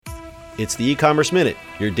It's the E-Commerce Minute,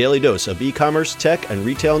 your daily dose of e-commerce, tech, and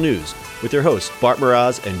retail news with your hosts Bart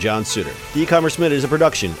Mraz and John Suter. The E-Commerce Minute is a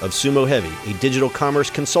production of Sumo Heavy, a digital commerce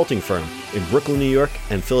consulting firm in Brooklyn, New York,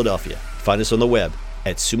 and Philadelphia. Find us on the web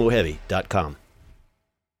at sumoheavy.com.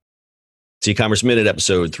 It's E-Commerce Minute,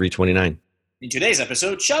 episode 329. In today's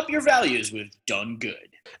episode, shop your values with DoneGood.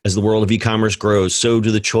 As the world of e-commerce grows, so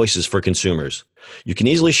do the choices for consumers. You can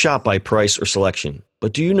easily shop by price or selection,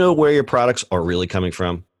 but do you know where your products are really coming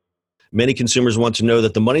from? Many consumers want to know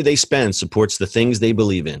that the money they spend supports the things they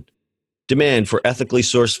believe in. Demand for ethically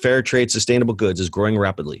sourced, fair trade, sustainable goods is growing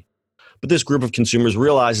rapidly. But this group of consumers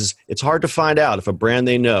realizes it's hard to find out if a brand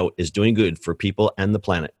they know is doing good for people and the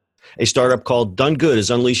planet. A startup called DoneGood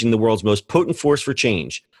is unleashing the world's most potent force for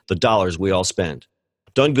change, the dollars we all spend.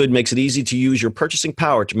 DoneGood makes it easy to use your purchasing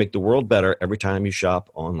power to make the world better every time you shop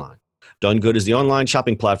online. DoneGood is the online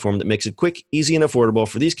shopping platform that makes it quick, easy, and affordable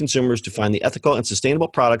for these consumers to find the ethical and sustainable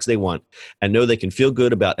products they want and know they can feel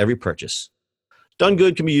good about every purchase.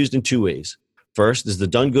 DoneGood can be used in two ways. First is the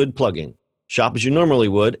DoneGood plugin. Shop as you normally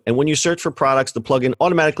would, and when you search for products, the plugin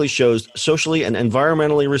automatically shows socially and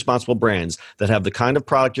environmentally responsible brands that have the kind of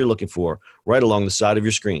product you're looking for right along the side of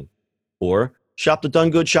your screen. Or shop the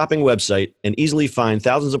DoneGood shopping website and easily find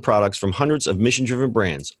thousands of products from hundreds of mission-driven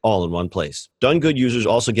brands, all in one place. DoneGood users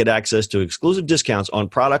also get access to exclusive discounts on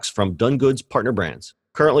products from DoneGood's partner brands.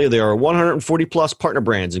 Currently, there are 140-plus partner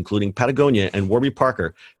brands, including Patagonia and Warby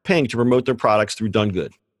Parker, paying to promote their products through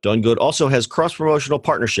DoneGood. DoneGood also has cross-promotional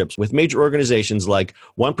partnerships with major organizations like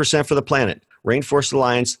 1% for the Planet, Rainforest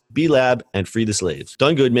Alliance, B-Lab, and Free the Slaves.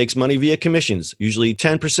 DoneGood makes money via commissions, usually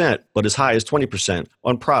 10%, but as high as 20%,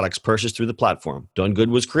 on products purchased through the platform. DoneGood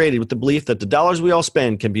was created with the belief that the dollars we all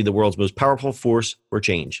spend can be the world's most powerful force for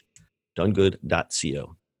change.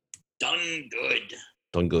 DoneGood.co. DoneGood.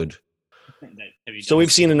 DoneGood. So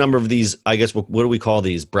we've seen a number of these, I guess, what do we call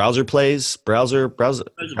these? Browser plays? Browser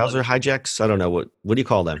hijacks? I don't know. What do you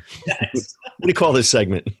call them? Yes. What do you call this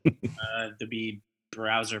segment? To be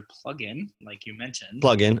browser plugin, like you mentioned.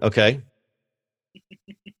 Plugin, okay.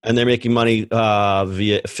 And they're making money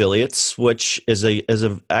via affiliates, which is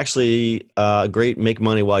actually a great make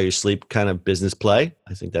money while you sleep kind of business play.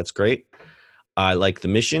 I think that's great. I like the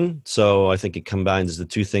mission, so I think it combines the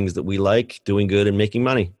two things that we like, doing good and making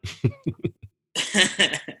money.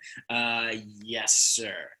 Yes,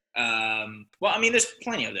 sir. Well, I mean, there's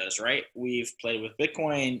plenty of those, right? We've played with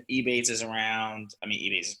Bitcoin. Ebates is around. I mean,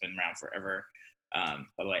 Ebates has been around forever. By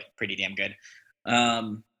the way, pretty damn good.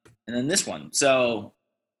 And then this one. So,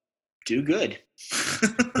 do good.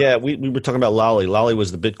 Yeah, we were talking about Lolly. Lolly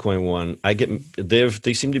was the Bitcoin one.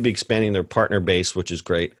 They seem to be expanding their partner base, which is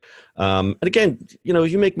great. And again,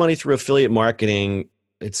 you make money through affiliate marketing.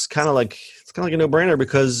 It's kind of like a no-brainer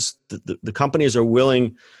because the companies are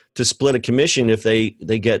willing to split a commission if they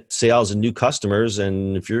get sales and new customers.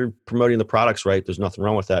 And if you're promoting the products right, there's nothing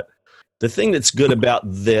wrong with that. The thing that's good about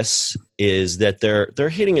this is that they're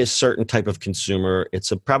hitting a certain type of consumer.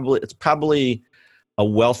 It's probably a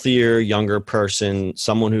wealthier, younger person,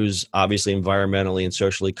 someone who's obviously environmentally and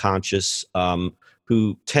socially conscious,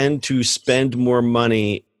 who tend to spend more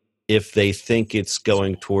money if they think it's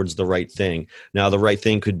going towards the right thing. Now, the right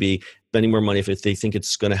thing could be spending more money if they think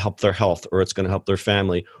it's going to help their health, or it's going to help their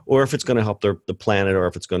family, or if it's going to help the planet, or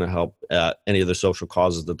if it's going to help any of the social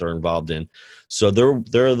causes that they're involved in. So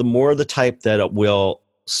they're the more the type that will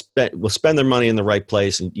spend their money in the right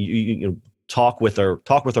place, and you talk with their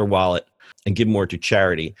wallet and give more to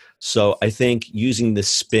charity. So I think using this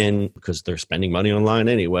spin, because they're spending money online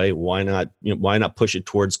anyway, why not push it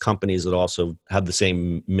towards companies that also have the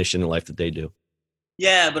same mission in life that they do?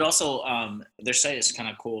 Yeah, but also their site is kind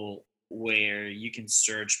of cool where you can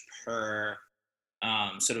search per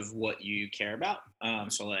sort of what you care about.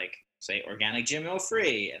 So like say organic GMO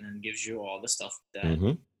free, and then gives you all the stuff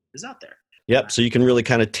that is out there. Yep. So you can really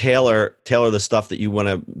kind of tailor the stuff that you want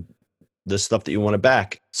to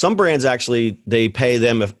back. Some brands actually, they pay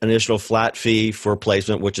them an initial flat fee for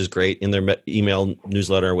placement, which is great, in their email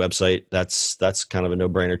newsletter or website. That's kind of a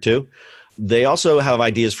no-brainer too. They also have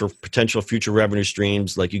ideas for potential future revenue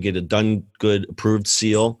streams, like you get a DoneGood approved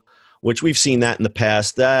seal, which we've seen that in the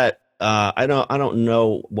past. That I don't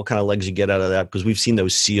know what kind of legs you get out of that, because we've seen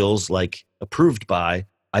those seals like approved by.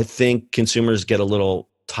 I think consumers get a little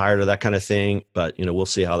tired of that kind of thing, but we'll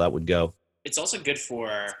see how that would go. It's also good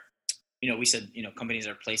for, we said, companies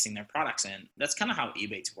are placing their products in. That's kind of how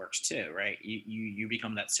Ebates works too, right? You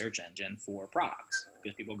become that search engine for products,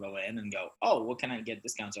 because people go in and go, oh, what can I get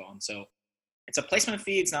discounts on? So it's a placement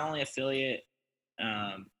fee. It's not only affiliate,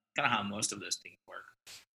 kind of how most of those things work.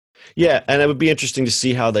 Yeah, and it would be interesting to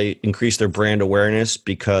see how they increase their brand awareness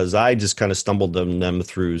because I just kind of stumbled on them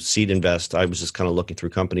through Seed Invest. I was just kind of looking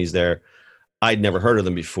through companies there. I'd never heard of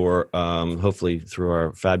them before. Hopefully, through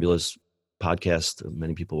our fabulous podcast,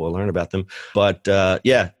 many people will learn about them. But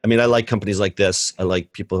yeah, I mean, I like companies like this. I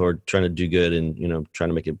like people who are trying to do good and trying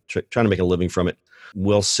to make a living from it.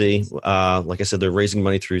 We'll see. Like I said, they're raising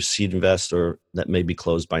money through Seed Invest, or that may be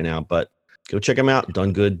closed by now. But go check them out.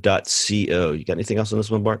 DoneGood.co. You got anything else on this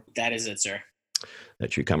one, Bart? That is it, sir.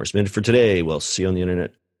 That's your e-commerce minute for today. We'll see you on the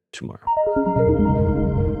internet tomorrow.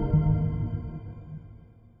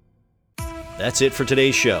 That's it for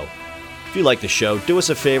today's show. If you like the show, do us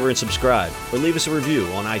a favor and subscribe or leave us a review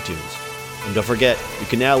on iTunes. And don't forget, you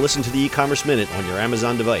can now listen to the e-commerce minute on your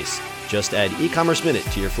Amazon device. Just add e-commerce minute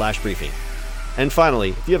to your flash briefing. And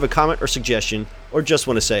finally, if you have a comment or suggestion or just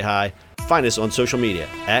want to say hi, find us on social media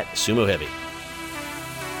 @SumoHeavy.